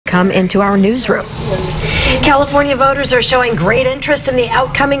come into our newsroom. California voters are showing great interest in the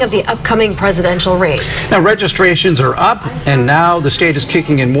outcoming of the upcoming presidential race. Now, registrations are up, and now the state is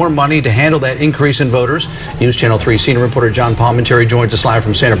kicking in more money to handle that increase in voters. News Channel 3 senior reporter John Palmentary joins us live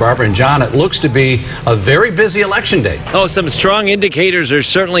from Santa Barbara. And John, it looks to be a very busy election day. Oh, some strong indicators are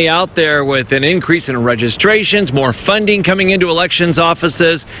certainly out there with an increase in registrations, more funding coming into elections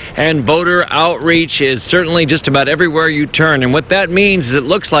offices, and voter outreach is certainly just about everywhere you turn. And what that means is it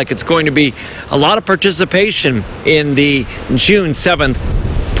looks like it's going to be a lot of participation in the June 7th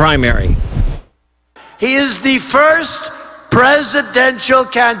primary. He is the first presidential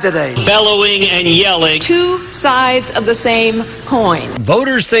candidate. Bellowing and yelling. Two sides of the same coin.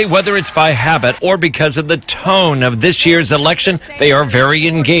 Voters say whether it's by habit or because of the tone of this year's election, they are very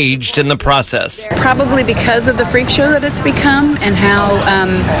engaged in the process. Probably because of the freak show that it's become and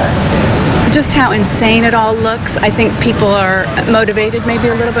just how insane it all looks. I think people are motivated maybe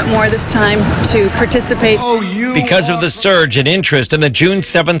a little bit more this time to participate. Because of the surge in interest in the June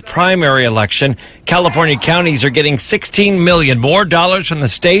 7th primary election, California counties are getting $16 million more from the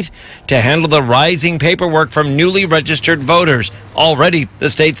state to handle the rising paperwork from newly registered voters. Already, the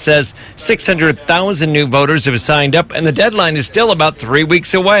state says 600,000 new voters have signed up, and the deadline is still about 3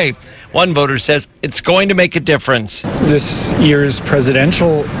 weeks away. One voter says it's going to make a difference. This year's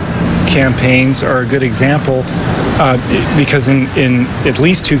presidential campaigns are a good example because in at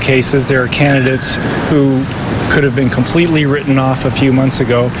least two cases there are candidates who could have been completely written off a few months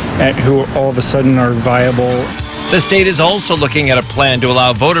ago and who all of a sudden are viable. The state is also looking at a plan to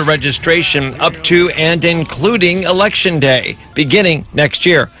allow voter registration up to and including Election Day, beginning next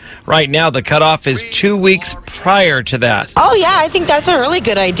year. Right now, the cutoff is 2 weeks prior to that. Oh, yeah, I think that's a really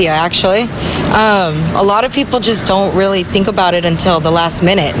good idea, actually. A lot of people just don't really think about it until the last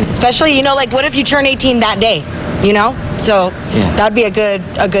minute. Especially, like what if you turn 18 that day, So that'd be a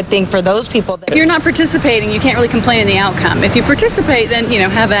good thing for those people. If you're not participating, you can't really complain in the outcome. If you participate, then,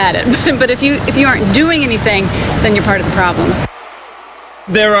 have at it. But if you aren't doing anything, then you're part of the problems.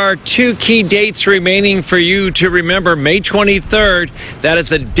 There are two key dates remaining for you to remember. May 23rd, that is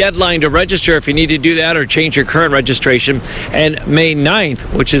the deadline to register if you need to do that or change your current registration. And May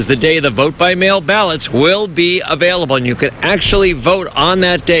 9th, which is the day the vote-by-mail ballots will be available. And you can actually vote on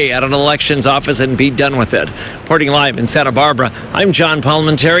that day at an elections office and be done with it. Reporting live in Santa Barbara, I'm John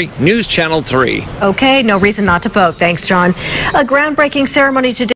Palmentary, News Channel 3. Okay, no reason not to vote. Thanks, John. A groundbreaking ceremony today.